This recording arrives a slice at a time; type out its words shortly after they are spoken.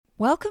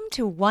Welcome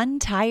to One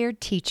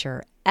Tired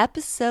Teacher,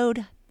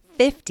 episode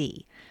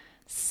 50.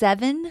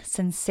 7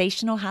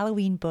 sensational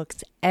Halloween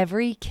books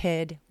every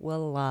kid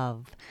will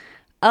love.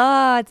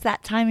 It's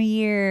that time of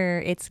year.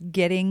 It's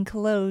getting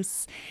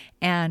close.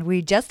 And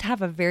we just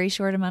have a very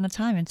short amount of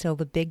time until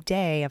the big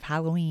day of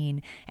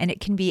Halloween. And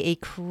it can be a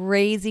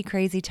crazy,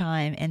 crazy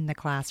time in the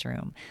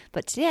classroom.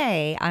 But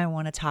today I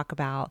want to talk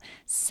about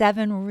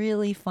 7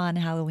 really fun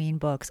Halloween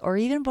books, or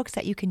even books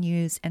that you can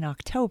use in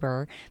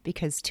October,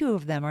 because 2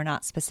 of them are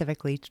not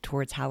specifically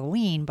towards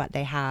Halloween, but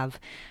they have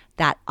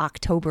that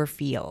October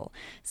feel.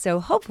 So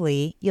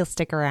hopefully you'll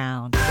stick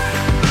around.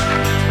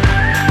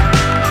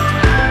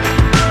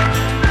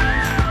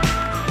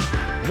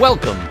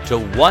 Welcome to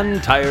One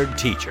Tired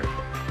Teacher.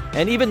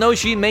 And even though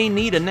she may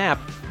need a nap,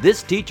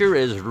 this teacher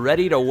is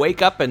ready to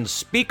wake up and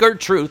speak her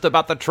truth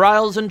about the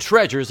trials and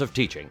treasures of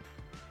teaching.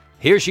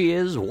 Here she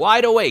is,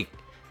 wide awake.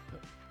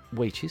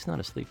 Wait, she's not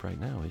asleep right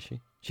now, is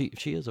she?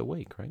 She is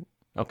awake, right?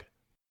 Okay.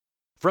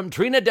 From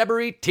Trina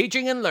Debery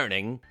Teaching and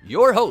Learning,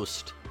 your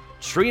host,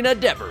 Trina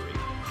Debery.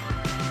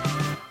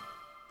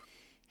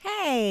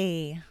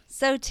 Hey!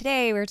 So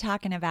today we're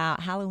talking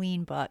about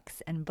Halloween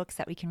books and books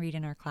that we can read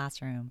in our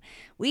classroom.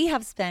 We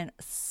have spent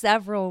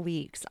several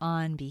weeks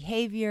on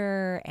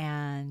behavior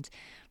and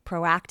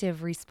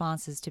proactive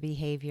responses to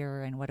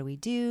behavior and what do we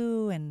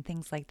do and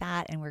things like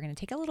that. And we're going to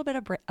take a little bit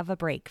of a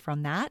break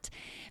from that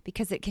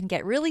because it can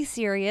get really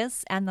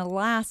serious. And the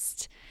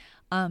last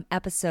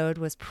episode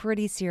was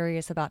pretty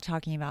serious about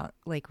talking about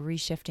like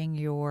reshifting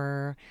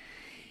your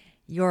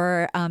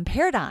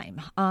paradigm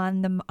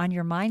on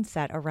your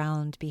mindset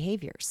around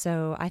behavior.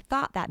 So I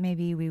thought that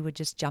maybe we would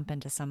just jump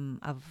into some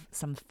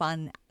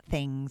fun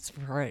things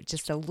for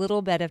just a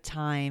little bit of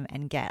time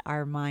and get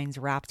our minds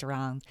wrapped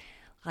around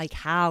like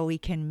how we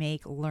can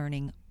make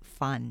learning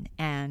fun.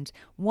 And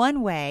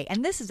one way,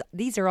 and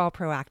these are all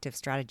proactive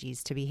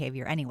strategies to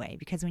behavior anyway,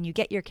 because when you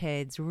get your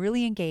kids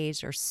really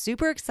engaged or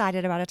super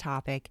excited about a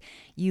topic,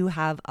 you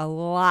have a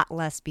lot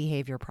less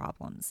behavior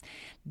problems.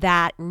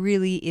 That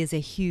really is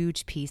a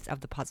huge piece of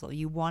the puzzle.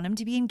 You want them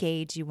to be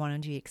engaged, you want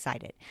them to be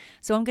excited.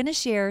 So I'm going to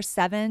share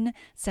 7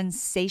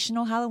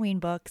 sensational Halloween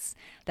books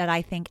that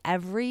I think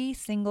every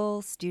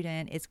single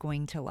student is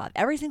going to love.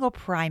 Every single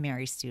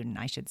primary student,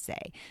 I should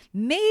say.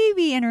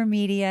 Maybe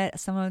intermediate.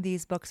 Some of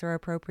these books are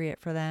appropriate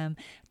for them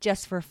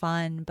just for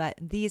fun, but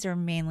these are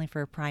mainly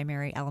for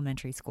primary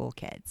elementary school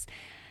kids.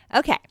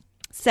 Okay,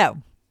 so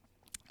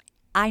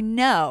I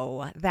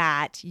know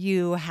that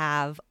you're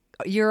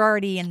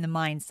already in the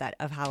mindset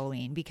of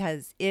Halloween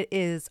because it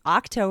is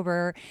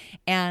October,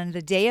 and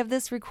the day of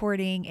this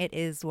recording, it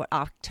is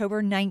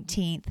October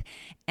 19th.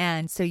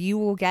 And so you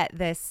will get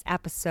this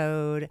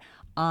episode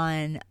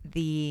on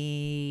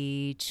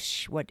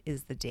what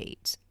is the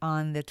date?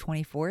 On the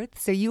 24th.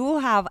 So you will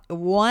have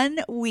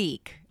 1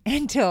 week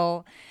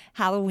until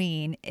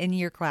Halloween in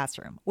your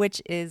classroom,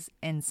 which is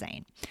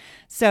insane.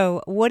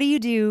 So what do you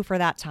do for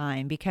that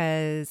time?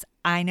 Because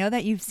I know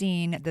that you've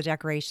seen the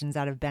decorations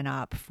that have been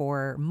up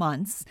for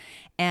months,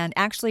 and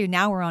actually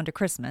now we're on to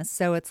Christmas.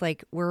 So it's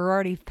like we're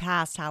already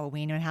past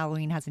Halloween and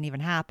Halloween hasn't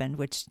even happened,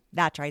 which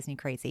that drives me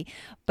crazy.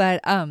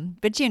 But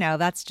you know,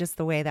 that's just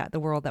the way that the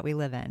world that we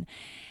live in.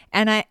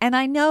 And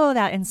I know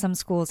that in some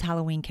schools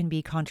Halloween can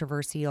be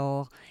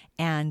controversial,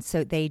 and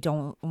so they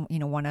don't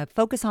want to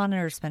focus on it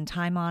or spend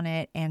time on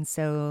it, and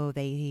so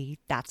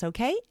that's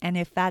okay. And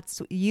if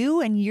that's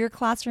you and your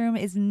classroom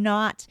is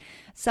not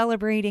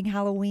celebrating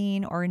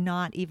Halloween or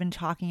not even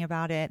talking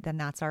about it, then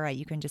that's all right.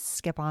 You can just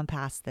skip on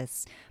past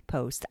this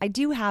post. I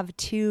do have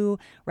 2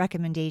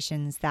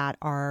 recommendations that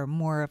are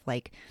more of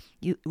like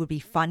it would be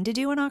fun to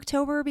do in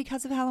October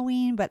because of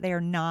Halloween, but they are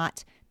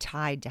not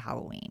tied to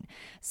Halloween.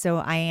 So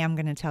I am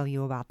going to tell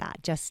you about that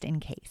just in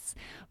case.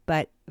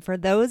 But for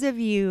those of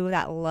you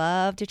that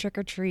love to trick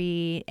or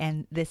treat,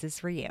 and this is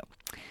for you.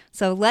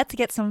 So let's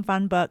get some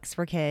fun books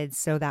for kids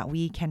so that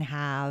we can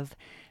have,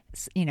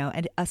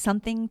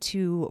 something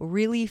to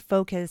really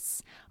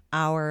focus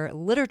our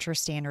literature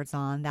standards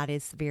on that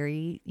is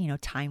very,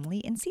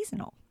 timely and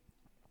seasonal.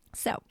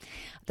 So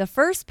the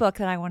first book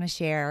that I want to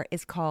share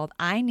is called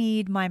I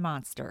Need My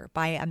Monster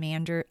by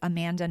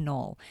Amanda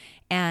Knoll.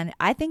 And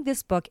I think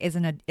this book is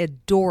an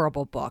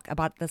adorable book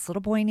about this little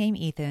boy named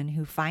Ethan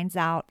who finds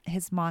out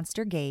his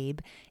monster Gabe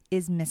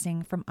is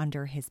missing from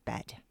under his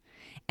bed.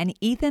 And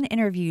Ethan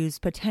interviews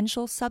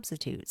potential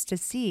substitutes to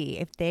see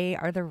if they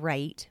are the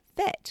right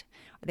fit.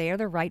 They are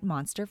the right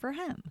monster for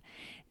him.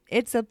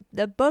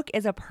 The book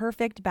is a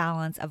perfect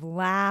balance of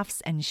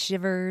laughs and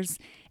shivers.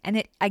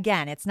 And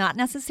it's not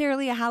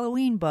necessarily a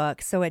Halloween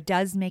book, so it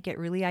does make it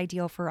really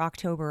ideal for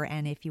October.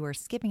 And if you are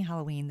skipping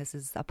Halloween, this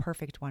is a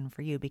perfect one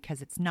for you because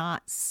it's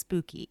not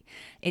spooky.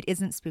 It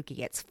isn't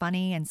spooky. It's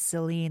funny and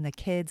silly, and the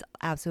kids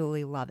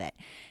absolutely love it.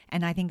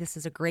 And I think this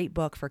is a great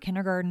book for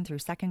kindergarten through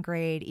 2nd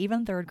grade,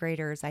 even 3rd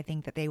graders. I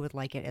think that they would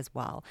like it as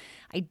well.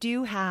 I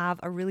do have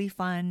a really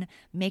fun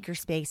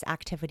makerspace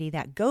activity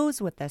that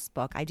goes with this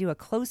book. I do a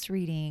close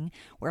reading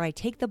where I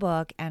take the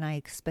book and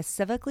I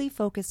specifically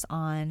focus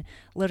on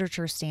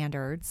literature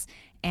standards,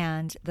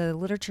 and the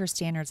literature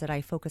standards that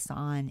I focus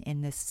on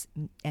in this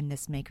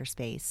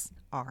makerspace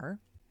are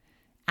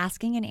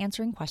asking and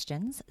answering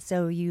questions.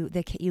 So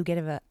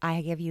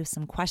I give you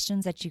some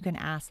questions that you can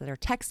ask that are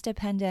text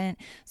dependent.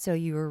 So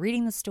you are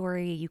reading the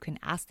story, you can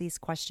ask these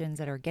questions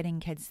that are getting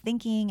kids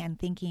thinking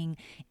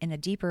in a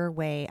deeper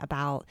way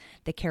about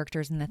the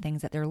characters and the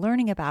things that they're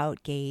learning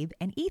about Gabe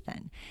and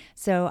Ethan.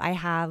 So I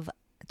have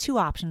 2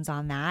 options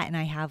on that, and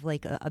I have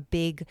like a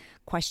big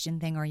question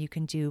thing, or you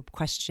can do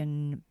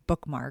question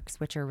bookmarks,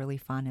 which are really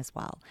fun as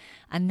well.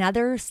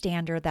 Another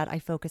standard that I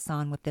focus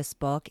on with this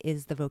book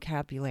is the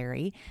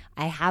vocabulary.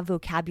 I have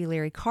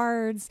vocabulary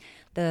cards.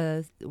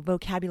 The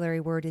vocabulary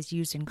word is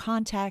used in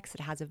context.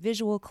 It has a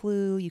visual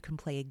clue. You can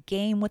play a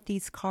game with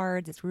these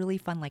cards. It's really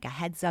fun, like a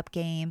heads up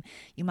game.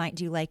 You might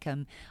do like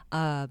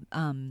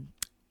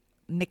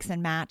mix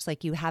and match,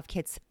 like you have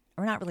kids,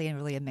 or not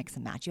really a mix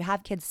and match. You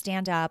have kids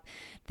stand up,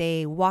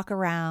 they walk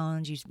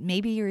around,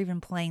 maybe you're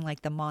even playing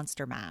like the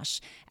Monster Mash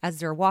as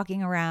they're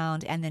walking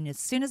around, and then as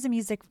soon as the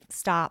music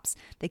stops,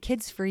 the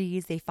kids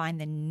freeze, they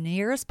find the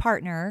nearest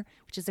partner,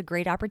 which is a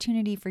great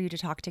opportunity for you to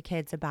talk to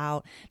kids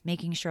about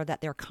making sure that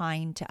they're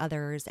kind to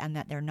others and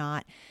that they're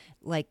not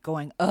like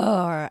going,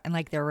 ugh, and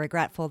like they're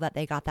regretful that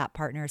they got that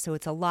partner. So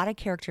it's a lot of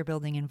character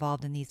building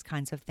involved in these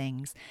kinds of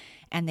things.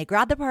 And they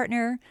grab the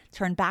partner,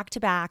 turn back to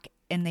back,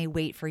 and they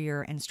wait for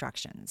your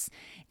instructions.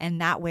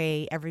 And that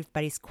way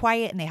everybody's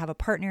quiet and they have a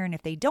partner. And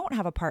if they don't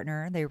have a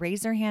partner, they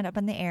raise their hand up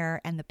in the air,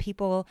 and the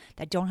people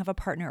that don't have a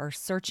partner are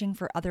searching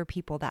for other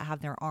people that have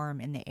their arm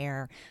in the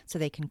air so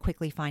they can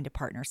quickly find a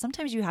partner.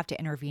 Sometimes you have to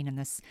intervene in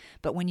this,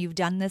 but when you've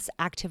done this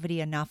activity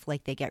enough,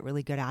 like they get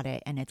really good at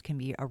it, and it can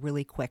be a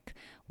really quick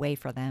way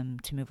for them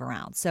to move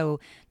around.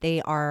 So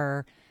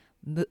they're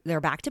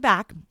back to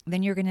back.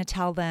 Then you're going to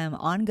tell them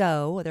on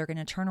go. They're going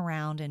to turn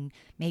around, and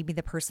maybe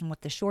the person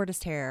with the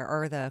shortest hair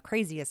or the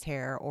craziest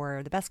hair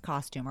or the best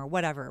costume or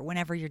whatever,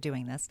 whenever you're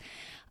doing this,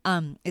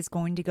 is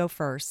going to go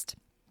first.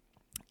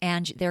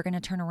 And they're going to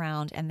turn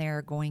around and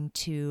they're going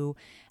to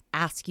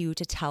ask you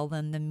to tell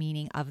them the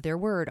meaning of their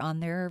word on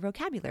their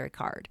vocabulary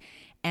card.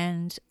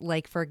 And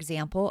like, for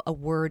example, a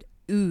word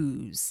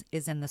ooze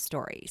is in the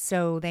story.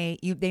 So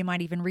they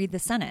might even read the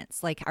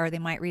sentence, or they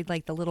might read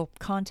like the little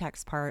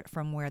context part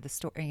from where the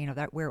story,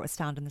 where it was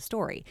found in the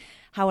story.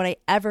 How would I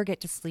ever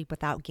get to sleep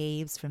without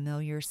Gabe's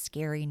familiar,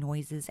 scary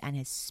noises and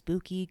his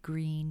spooky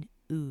green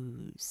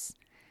ooze?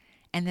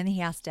 And then he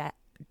has to,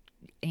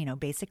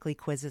 basically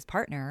quiz his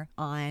partner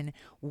on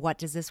what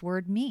does this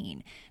word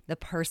mean. The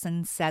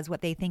person says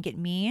what they think it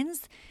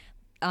means.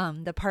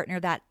 The partner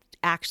that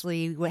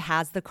actually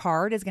has the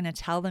card is going to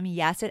tell them,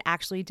 yes, it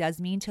actually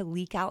does mean to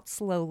leak out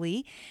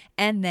slowly.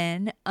 And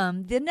then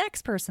the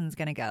next person's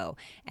going to go,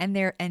 and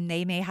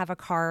they may have a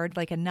card,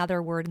 like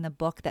another word in the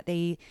book that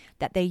they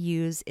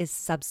use is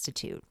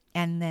substitute.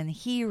 And then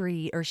she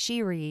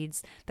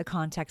reads the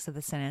context of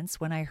the sentence.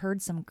 When I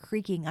heard some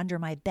creaking under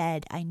my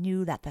bed, I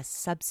knew that the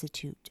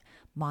substitute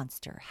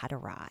monster had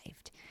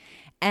arrived.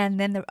 And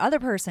then the other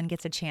person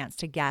gets a chance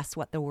to guess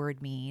what the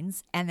word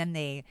means. And then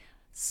they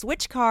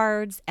switch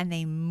cards and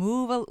they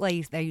move,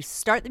 they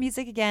start the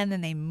music again,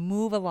 then they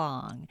move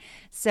along.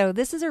 So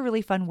this is a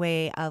really fun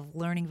way of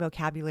learning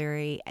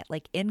vocabulary,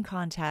 like in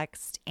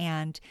context,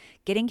 and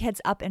getting kids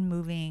up and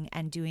moving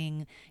and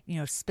doing,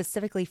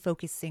 specifically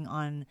focusing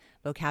on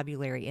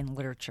vocabulary in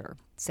literature.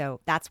 So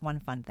that's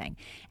one fun thing.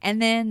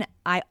 And then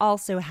I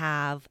also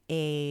have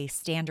a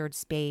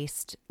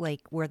standards-based,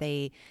 where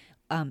they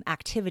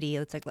activity.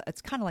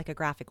 It's kind of like a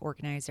graphic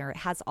organizer. It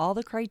has all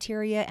the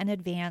criteria in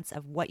advance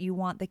of what you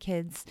want the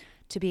kids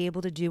to be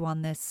able to do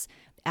on this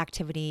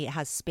activity. It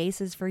has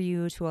spaces for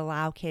you to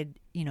allow kid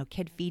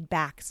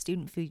feedback,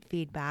 student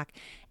feedback,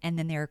 and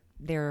then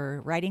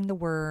they're writing the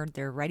word,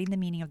 they're writing the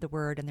meaning of the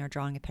word, and they're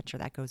drawing a picture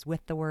that goes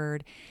with the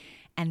word.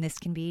 And this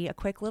can be a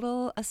quick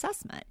little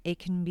assessment. It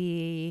can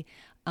be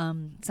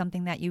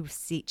something that you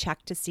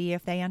check to see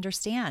if they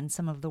understand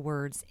some of the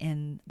words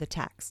in the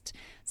text.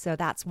 So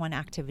that's one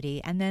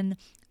activity. And then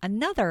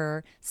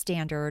another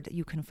standard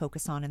you can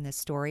focus on in this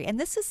story, and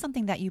this is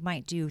something that you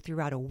might do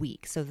throughout a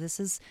week. So this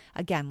is,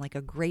 again, like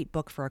a great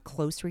book for a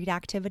close read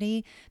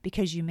activity,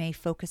 because you may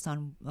focus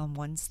on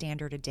one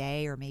standard a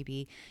day, or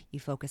maybe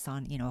you focus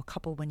on, a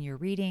couple when you're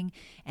reading.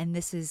 And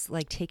this is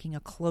like taking a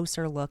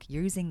closer look,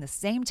 using the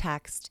same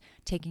text,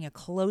 taking a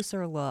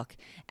closer look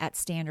at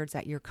standards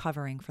that you're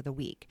covering for the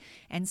week.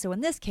 And so in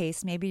this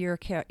case, maybe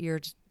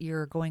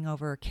you're going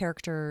over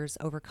characters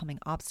overcoming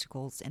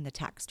obstacles in the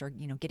text, or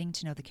getting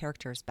to know the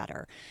characters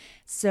better.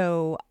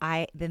 So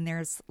then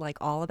there's like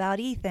all about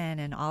Ethan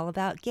and all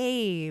about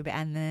Gabe,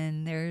 and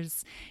then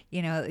there's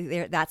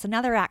that's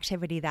another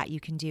activity that you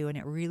can do, and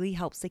it really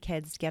helps the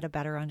kids get a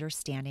better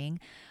understanding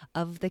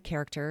of the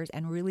characters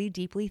and really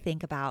deeply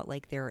think about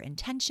like their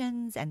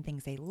intentions and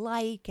things they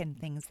like and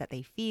things that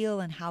they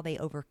feel and how they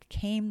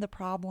overcame the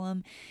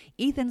problem.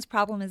 Ethan's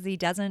problem is he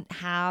doesn't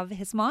have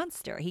his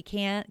monster. He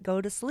can't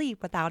go to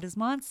sleep without his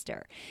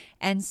monster.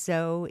 And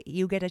so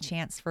you get a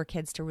chance for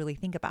kids to really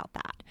think about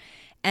that.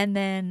 And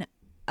then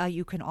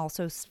you can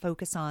also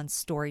focus on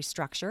story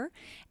structure.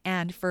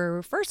 And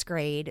for first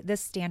grade,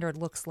 this standard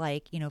looks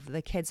like,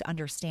 the kids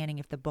understanding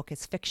if the book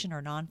is fiction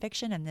or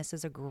nonfiction. And this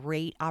is a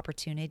great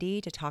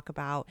opportunity to talk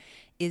about,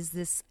 is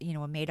this,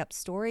 a made up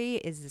story?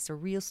 Is this a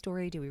real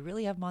story? Do we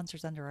really have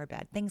monsters under our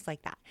bed? Things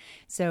like that.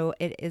 So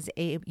it is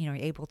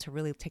able to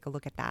really take a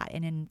look at that.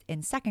 And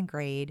in second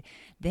grade,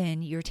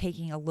 then you're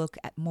taking a look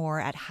at more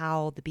at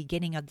how the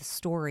beginning of the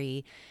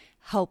story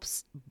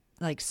helps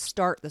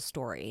start the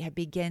story. It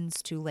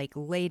begins to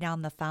lay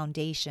down the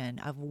foundation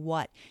of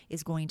what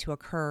is going to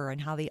occur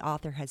and how the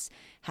author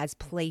has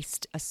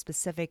placed a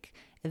specific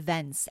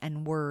events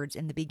and words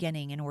in the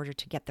beginning in order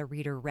to get the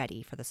reader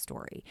ready for the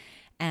story.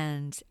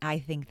 And I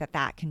think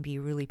that can be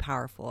really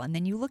powerful. And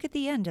then you look at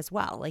the end as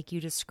well.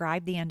 You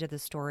describe the end of the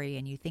story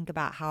and you think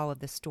about how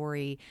the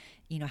story,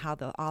 how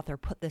the author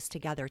put this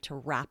together to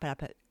wrap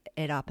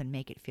it up and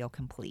make it feel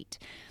complete.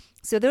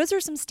 So those are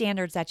some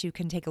standards that you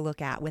can take a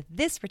look at with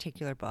this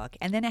particular book.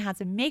 And then it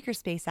has a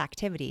makerspace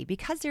activity.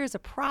 Because there is a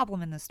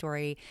problem in the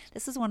story,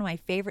 this is one of my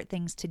favorite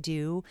things to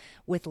do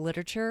with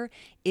literature,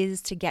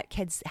 is to get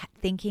kids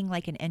thinking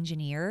like an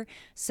engineer.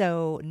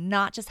 So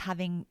not just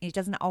it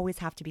doesn't always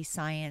have to be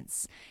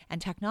science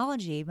and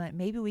technology, but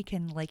maybe we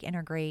can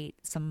integrate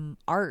some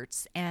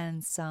arts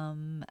and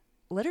some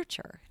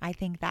literature. I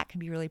think that can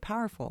be really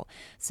powerful.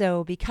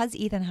 So because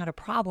Ethan had a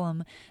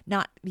problem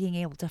not being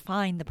able to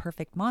find the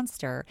perfect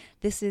monster,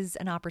 this is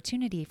an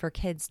opportunity for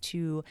kids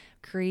to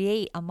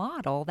create a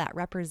model that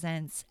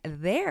represents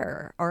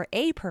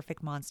a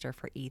perfect monster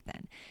for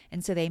Ethan.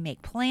 And so they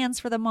make plans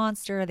for the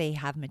monster. They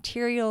have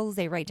materials.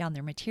 They write down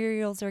their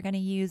materials they're going to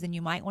use. And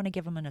you might want to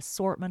give them an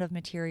assortment of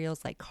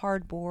materials like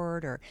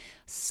cardboard or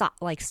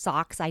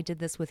socks. I did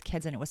this with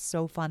kids and it was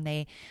so fun.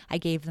 I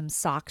gave them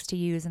socks to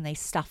use and they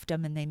stuffed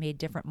them and they made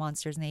different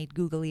monsters and they had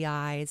googly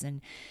eyes,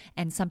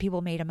 and some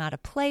people made them out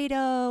of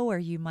Play-Doh, or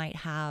you might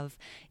have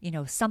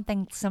some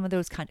of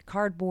those kind of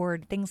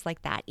cardboard, things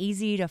like that,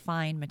 easy to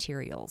find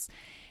materials.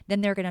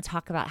 Then they're going to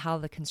talk about how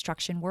the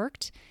construction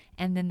worked,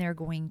 and then they're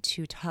going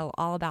to tell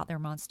all about their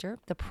monster,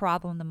 the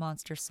problem the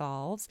monster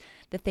solves,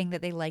 the thing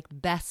that they like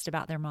best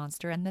about their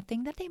monster, and the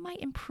thing that they might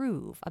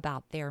improve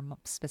about their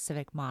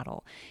specific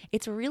model.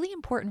 It's really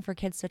important for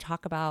kids to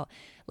talk about,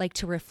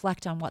 to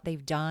reflect on what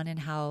they've done and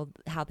how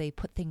they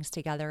put things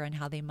together and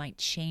how they might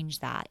change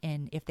that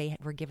if they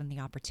were given the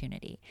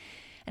opportunity.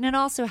 And it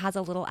also has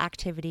a little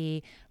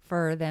activity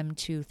for them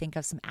to think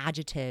of some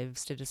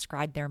adjectives to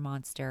describe their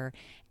monster.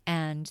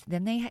 And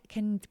then they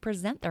can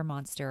present their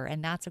monster.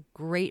 And that's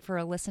great for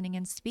a listening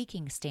and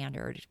speaking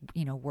standard,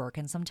 work.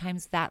 And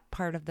sometimes that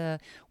part of the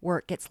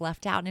work gets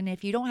left out. And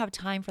if you don't have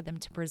time for them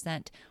to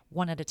present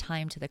one at a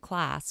time to the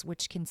class,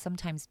 which can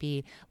sometimes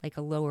be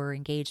a lower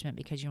engagement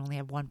because you only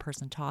have one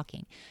person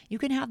talking, you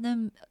can have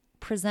them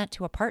present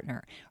to a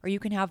partner, or you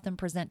can have them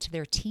present to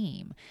their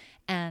team.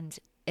 And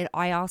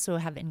I also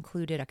have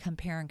included a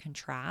compare and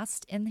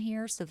contrast in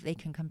here so that they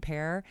can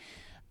compare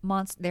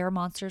their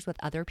monsters with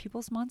other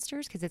people's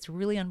monsters, because it's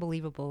really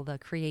unbelievable the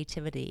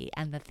creativity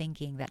and the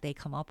thinking that they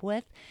come up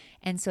with.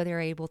 And so they're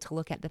able to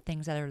look at the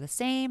things that are the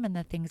same and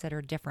the things that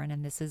are different.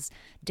 And this is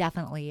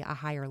definitely a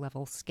higher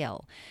level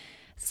skill.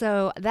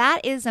 So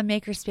that is a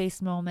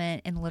makerspace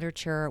moment in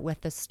literature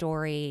with the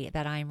story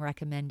that I'm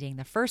recommending,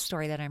 the first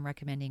story that I'm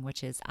recommending,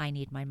 which is I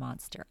Need My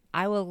Monster.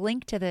 I will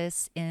link to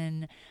this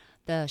in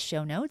the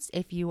show notes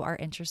if you are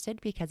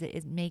interested, because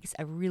it makes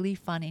a really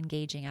fun,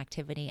 engaging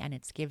activity, and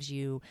it gives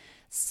you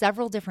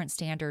several different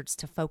standards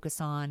to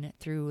focus on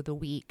through the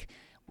week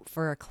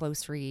for a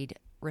close read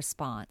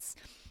response.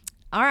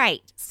 All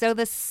right, so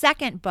the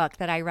second book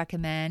that I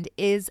recommend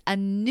is a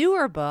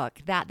newer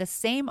book that the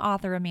same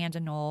author, Amanda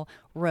Knoll,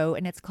 wrote,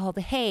 and it's called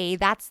Hey,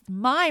 That's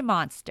My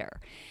Monster.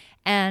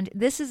 And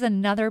this is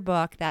another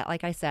book that,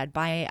 like I said,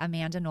 by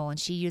Amanda Knoll, and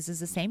she uses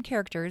the same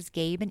characters,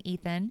 Gabe and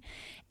Ethan.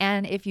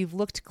 And if you've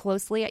looked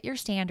closely at your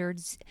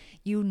standards,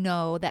 you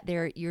know that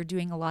you're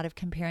doing a lot of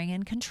comparing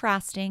and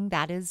contrasting.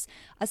 That is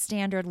a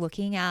standard,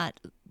 looking at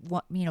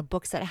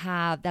books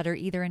that are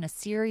either in a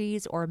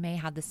series or may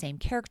have the same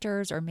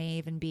characters or may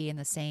even be in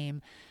the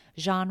same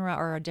genre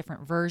or a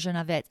different version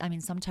of it. I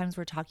mean, sometimes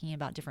we're talking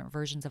about different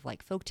versions of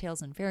folk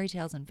tales and fairy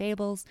tales and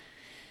fables.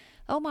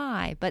 Oh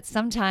my, but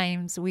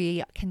sometimes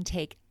we can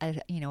take a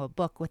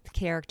book with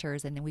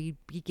characters and then we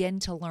begin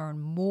to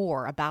learn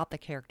more about the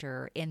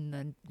character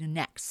in the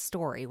next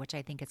story, which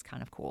I think is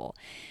kind of cool.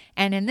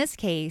 And in this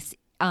case,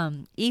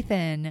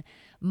 Ethan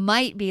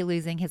might be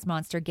losing his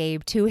monster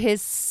Gabe to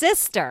his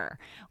sister,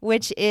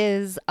 which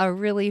is a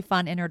really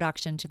fun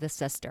introduction to the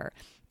sister.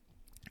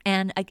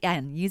 And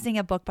again, using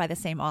a book by the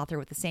same author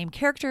with the same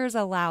characters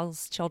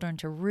allows children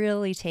to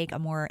really take a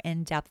more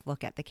in-depth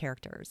look at the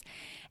characters.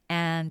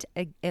 And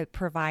it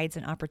provides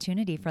an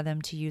opportunity for them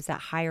to use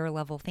that higher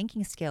level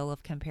thinking skill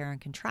of compare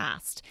and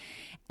contrast.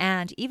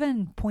 And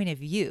even point of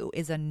view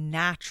is a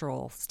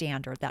natural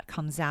standard that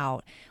comes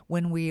out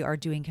when we are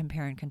doing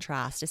compare and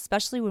contrast,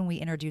 especially when we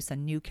introduce a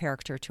new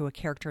character to a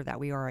character that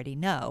we already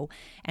know.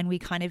 And we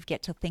kind of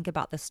get to think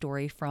about the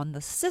story from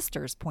the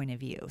sister's point of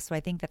view. So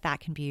I think that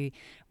can be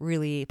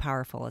really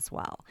powerful as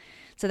well.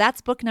 So that's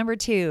book number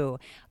 2.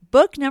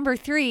 Book number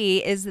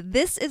 3 is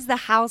This is the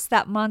House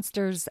That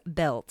Monsters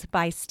Built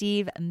by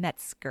Steve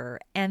Metzger.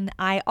 And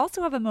I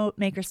also have a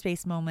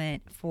makerspace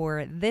moment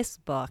for this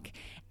book.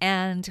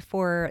 And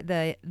for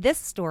this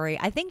story,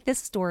 I think this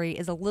story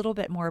is a little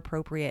bit more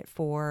appropriate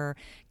for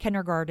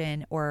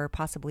kindergarten or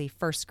possibly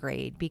first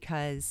grade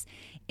because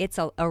it's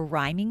a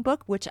rhyming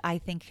book, which I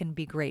think can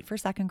be great for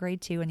second grade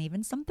too, and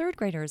even some third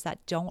graders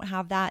that don't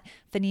have that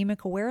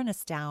phonemic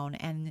awareness down.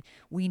 And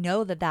we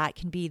know that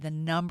can be the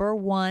number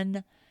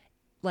one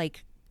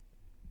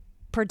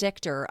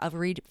predictor of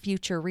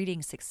future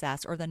reading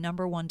success, or the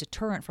number one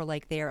deterrent for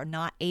they are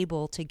not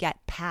able to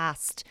get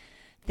past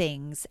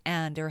things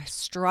and are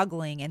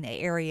struggling in the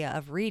area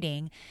of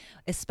reading,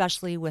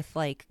 especially with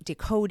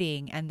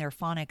decoding and their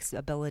phonics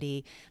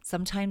ability.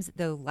 Sometimes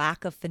the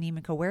lack of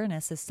phonemic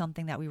awareness is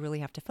something that we really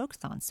have to focus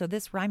on. So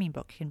this rhyming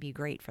book can be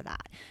great for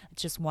that.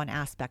 It's just one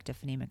aspect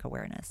of phonemic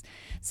awareness.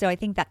 So I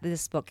think that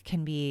this book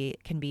can be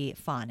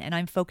fun. And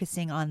I'm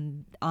focusing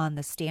on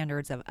the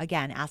standards of,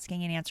 again,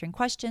 asking and answering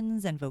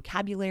questions and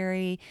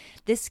vocabulary.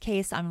 This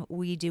case,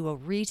 we do a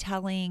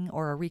retelling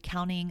or a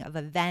recounting of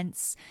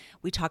events.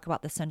 We talk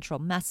about the central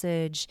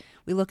message.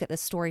 We look at the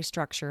story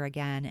structure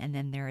again, and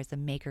then there is a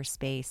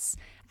makerspace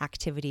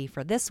activity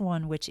for this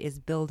one, which is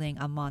building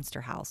a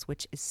monster house,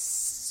 which is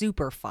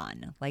super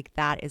fun.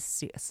 That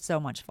is so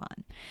much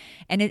fun.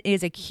 And it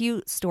is a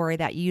cute story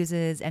that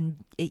uses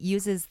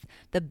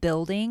the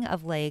building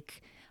of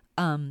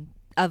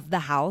the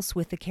house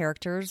with the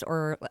characters,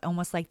 or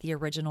almost like the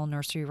original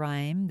nursery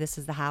rhyme, This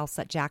is the House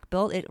That Jack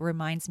Built. It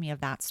reminds me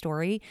of that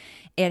story.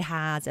 It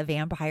has a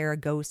vampire, a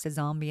ghost, a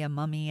zombie, a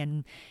mummy,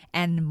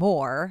 and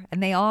more.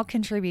 And they all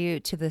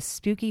contribute to the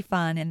spooky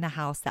fun in the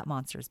house that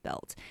monsters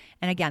built.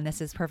 And again,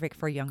 this is perfect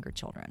for younger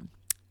children.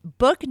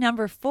 Book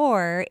number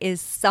 4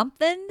 is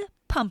Something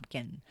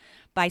Pumpkin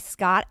by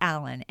Scott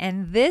Allen.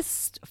 And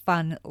this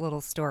fun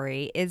little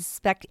story is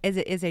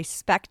a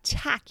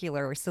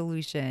spectacular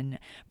solution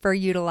for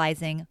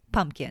utilizing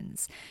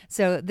pumpkins.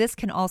 So this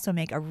can also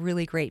make a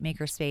really great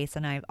makerspace.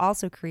 And I've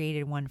also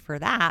created one for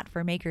that,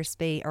 for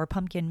makerspace or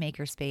pumpkin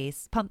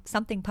makerspace,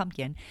 something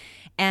pumpkin.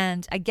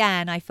 And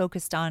again, I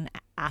focused on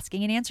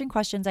asking and answering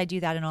questions. I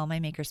do that in all my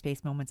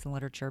makerspace moments in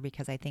literature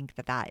because I think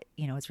that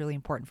is really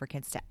important for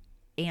kids to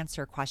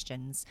answer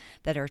questions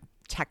that are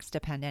text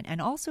dependent, and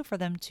also for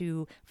them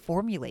to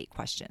formulate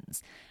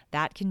questions.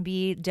 That can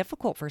be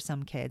difficult for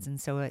some kids, and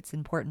so it's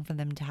important for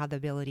them to have the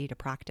ability to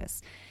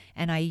practice.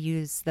 And I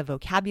use the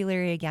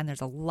vocabulary. Again, there's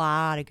a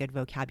lot of good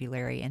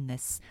vocabulary in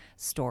this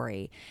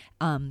story.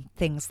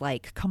 Things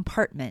like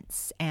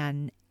compartments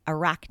and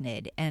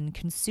arachnid and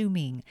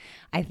consuming.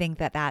 I think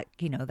that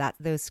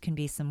those can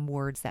be some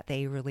words that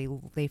they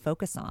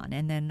focus on.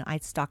 And then I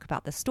talk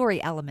about the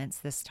story elements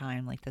this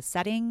time, like the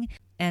setting,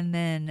 and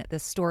then the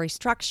story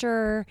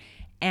structure,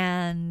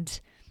 and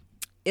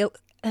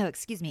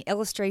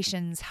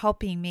illustrations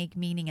helping make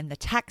meaning in the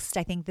text.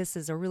 I think this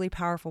is a really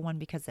powerful one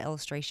because the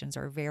illustrations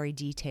are very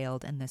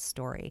detailed in this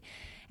story.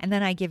 And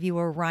then I give you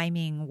a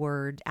rhyming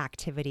word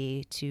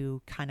activity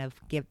to kind of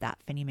give that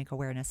phonemic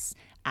awareness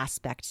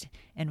aspect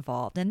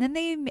involved. And then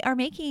they're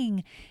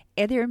making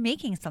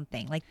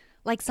something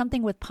like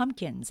something with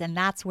pumpkins, and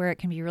that's where it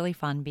can be really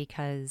fun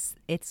because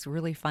it's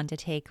really fun to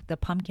take the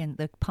pumpkin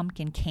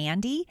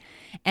candy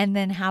and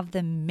then have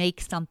them make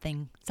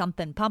something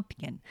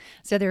pumpkin.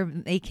 So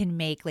they can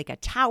make like a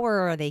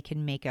tower, or they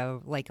can make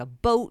a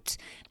boat.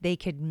 They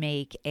could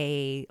make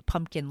a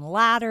pumpkin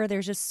ladder.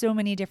 There's just so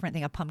many different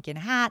things. A pumpkin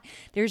hat.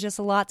 There's just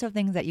lots of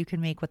things that you can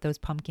make with those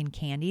pumpkin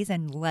candies,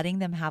 and letting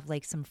them have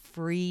some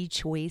free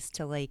choice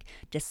to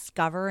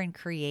discover and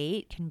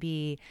create can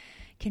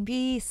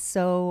be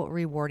so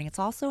rewarding. It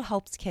also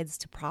helps kids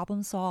to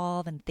problem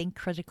solve and think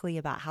critically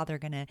about how they're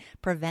going to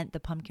prevent the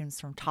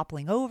pumpkins from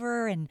toppling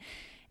over. And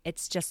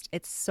it's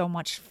so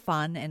much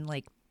fun and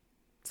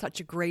such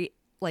a great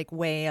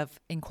way of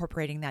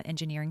incorporating that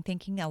engineering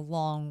thinking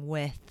along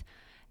with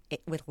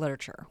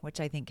literature, which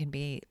I think can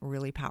be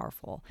really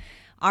powerful.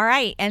 All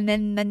right. And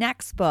then the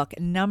next book,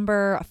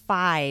 number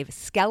 5,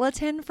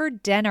 Skeleton for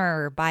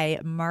Dinner by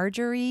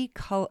Marjorie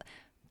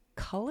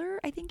Color,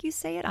 I think you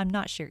say it. I'm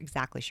not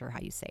exactly sure how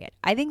you say it.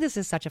 I think this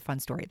is such a fun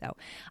story, though.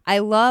 I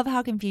love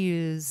how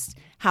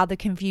the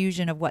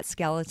confusion of what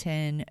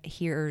Skeleton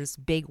hears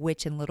Big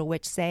Witch and Little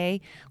Witch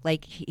say.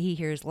 He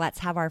hears, "Let's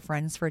have our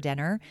friends for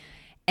dinner."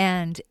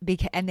 And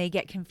they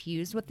get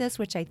confused with this,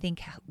 which I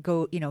think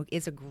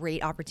is a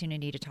great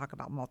opportunity to talk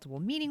about multiple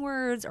meaning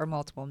words or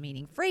multiple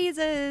meaning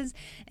phrases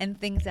and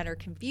things that are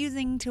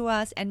confusing to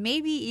us, and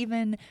maybe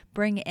even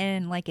bring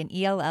in an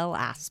ELL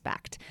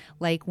aspect.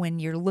 Like when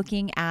you're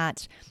looking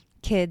at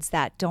kids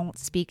that don't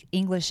speak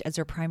English as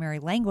their primary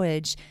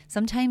language,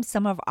 sometimes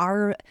some of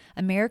our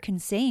American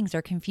sayings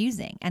are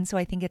confusing. And so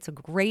I think it's a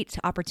great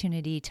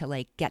opportunity to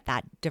like get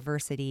that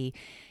diversity,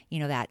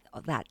 that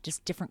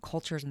just different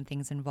cultures and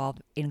things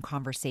involved in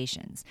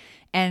conversations.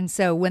 And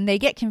so when they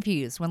get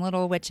confused, when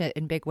Little Witch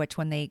and Big Witch,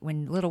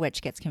 when Little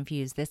Witch gets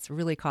confused, this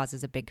really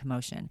causes a big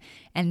commotion.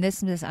 And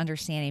this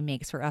misunderstanding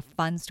makes for a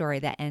fun story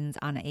that ends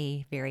on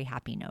a very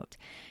happy note.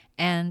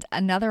 And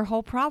another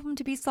whole problem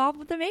to be solved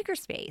with the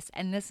makerspace.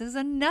 And this is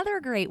another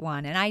great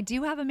one. And I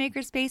do have a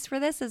makerspace for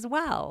this as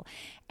well.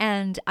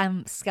 And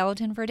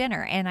Skeleton for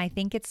Dinner. And I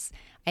think it's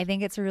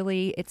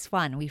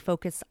fun. We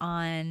focus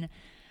on,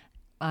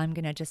 I'm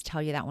going to just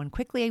tell you that one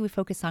quickly. We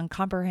focus on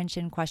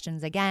comprehension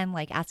questions again,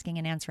 like asking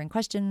and answering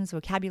questions,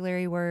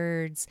 vocabulary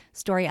words,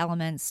 story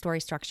elements,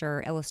 story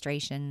structure,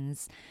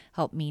 illustrations,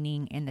 help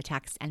meaning in the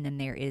text. And then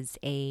there is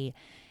a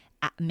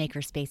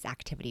makerspace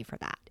activity for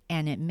that.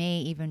 And it may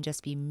even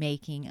just be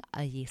making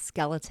a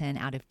skeleton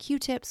out of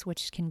Q-tips,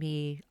 which can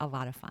be a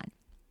lot of fun.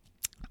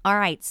 All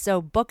right,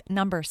 so book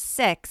number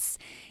 6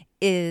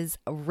 is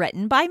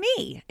written by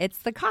me. It's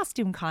the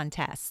costume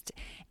contest,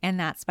 and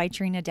that's by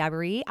Trina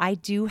Debery. I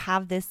do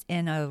have this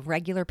in a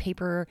regular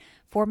paper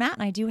format,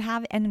 and I do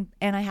have and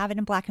I have it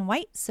in black and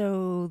white,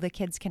 so the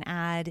kids can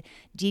add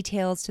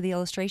details to the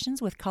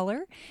illustrations with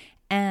color.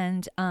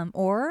 And,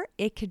 or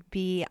it could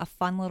be a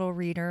fun little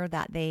reader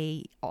that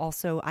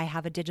I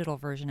have a digital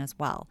version as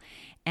well.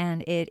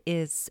 And it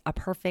is a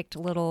perfect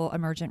little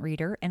emergent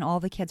reader. And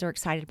all the kids are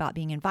excited about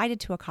being invited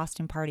to a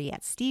costume party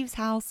at Steve's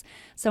house.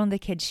 Some of the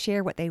kids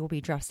share what they will be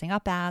dressing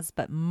up as,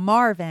 but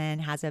Marvin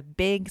has a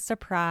big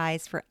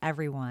surprise for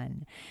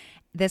everyone.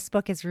 This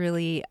book is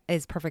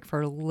perfect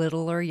for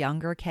little or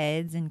younger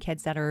kids and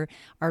kids that are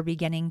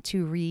beginning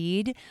to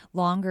read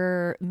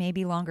longer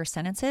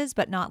sentences,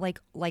 but not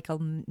like a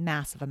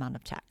massive amount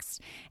of text.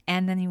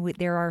 And then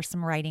there are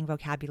some writing,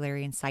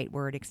 vocabulary, and sight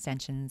word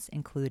extensions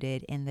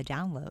included in the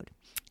download.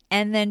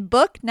 And then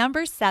book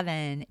number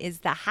 7 is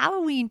The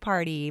Halloween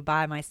Party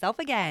by myself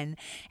again.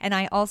 And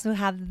I also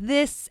have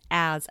this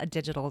as a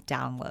digital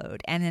download.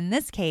 And in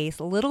this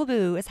case, Little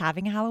Boo is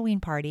having a Halloween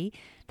party.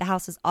 The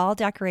house is all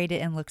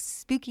decorated and looks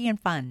spooky and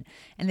fun.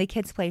 And the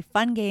kids play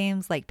fun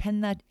games like pin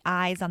the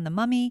eyes on the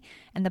mummy.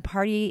 And the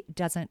party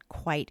doesn't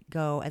quite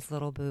go as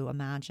Little Boo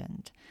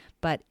imagined.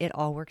 But it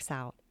all works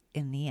out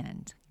in the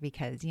end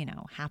because,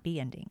 happy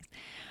endings.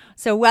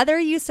 So whether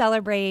you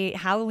celebrate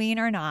Halloween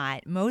or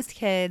not, most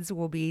kids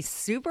will be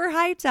super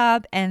hyped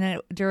up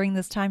during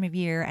this time of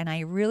year. And I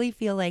really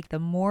feel like the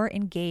more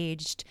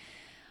engaged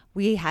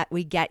we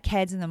get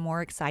kids and the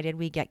more excited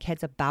we get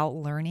kids about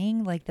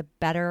learning, like the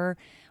better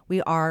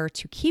we are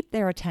to keep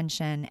their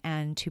attention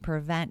and to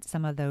prevent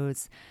some of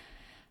those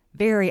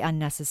very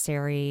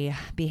unnecessary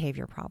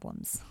behavior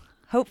problems.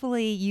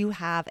 Hopefully you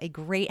have a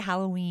great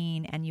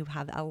Halloween and you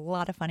have a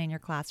lot of fun in your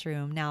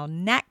classroom. Now the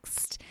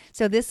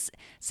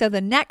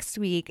next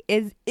week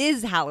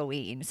is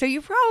Halloween. So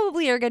you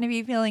probably are going to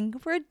be feeling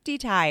pretty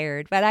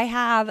tired, but I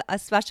have a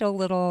special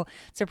little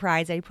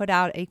surprise. I put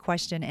out a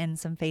question in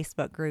some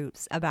Facebook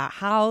groups about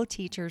how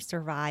teachers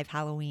survive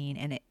Halloween,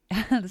 and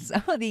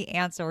some of the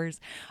answers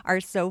are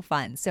so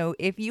fun. So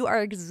if you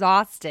are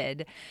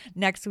exhausted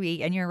next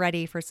week and you're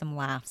ready for some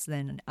laughs,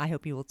 then I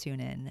hope you will tune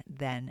in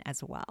then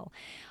as well.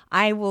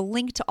 I will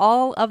link to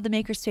all of the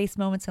Makerspace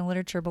moments in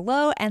literature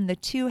below and the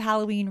 2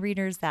 Halloween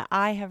readers that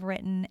I have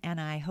written, and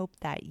I hope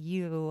that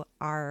you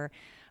are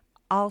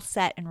all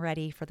set and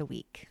ready for the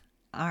week.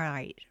 All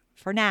right.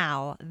 For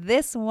now,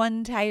 this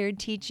one tired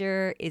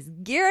teacher is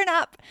gearing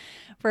up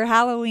for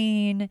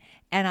Halloween,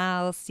 and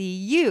I'll see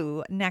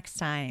you next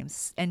time.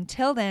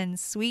 Until then,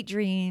 sweet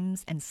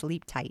dreams and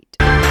sleep tight.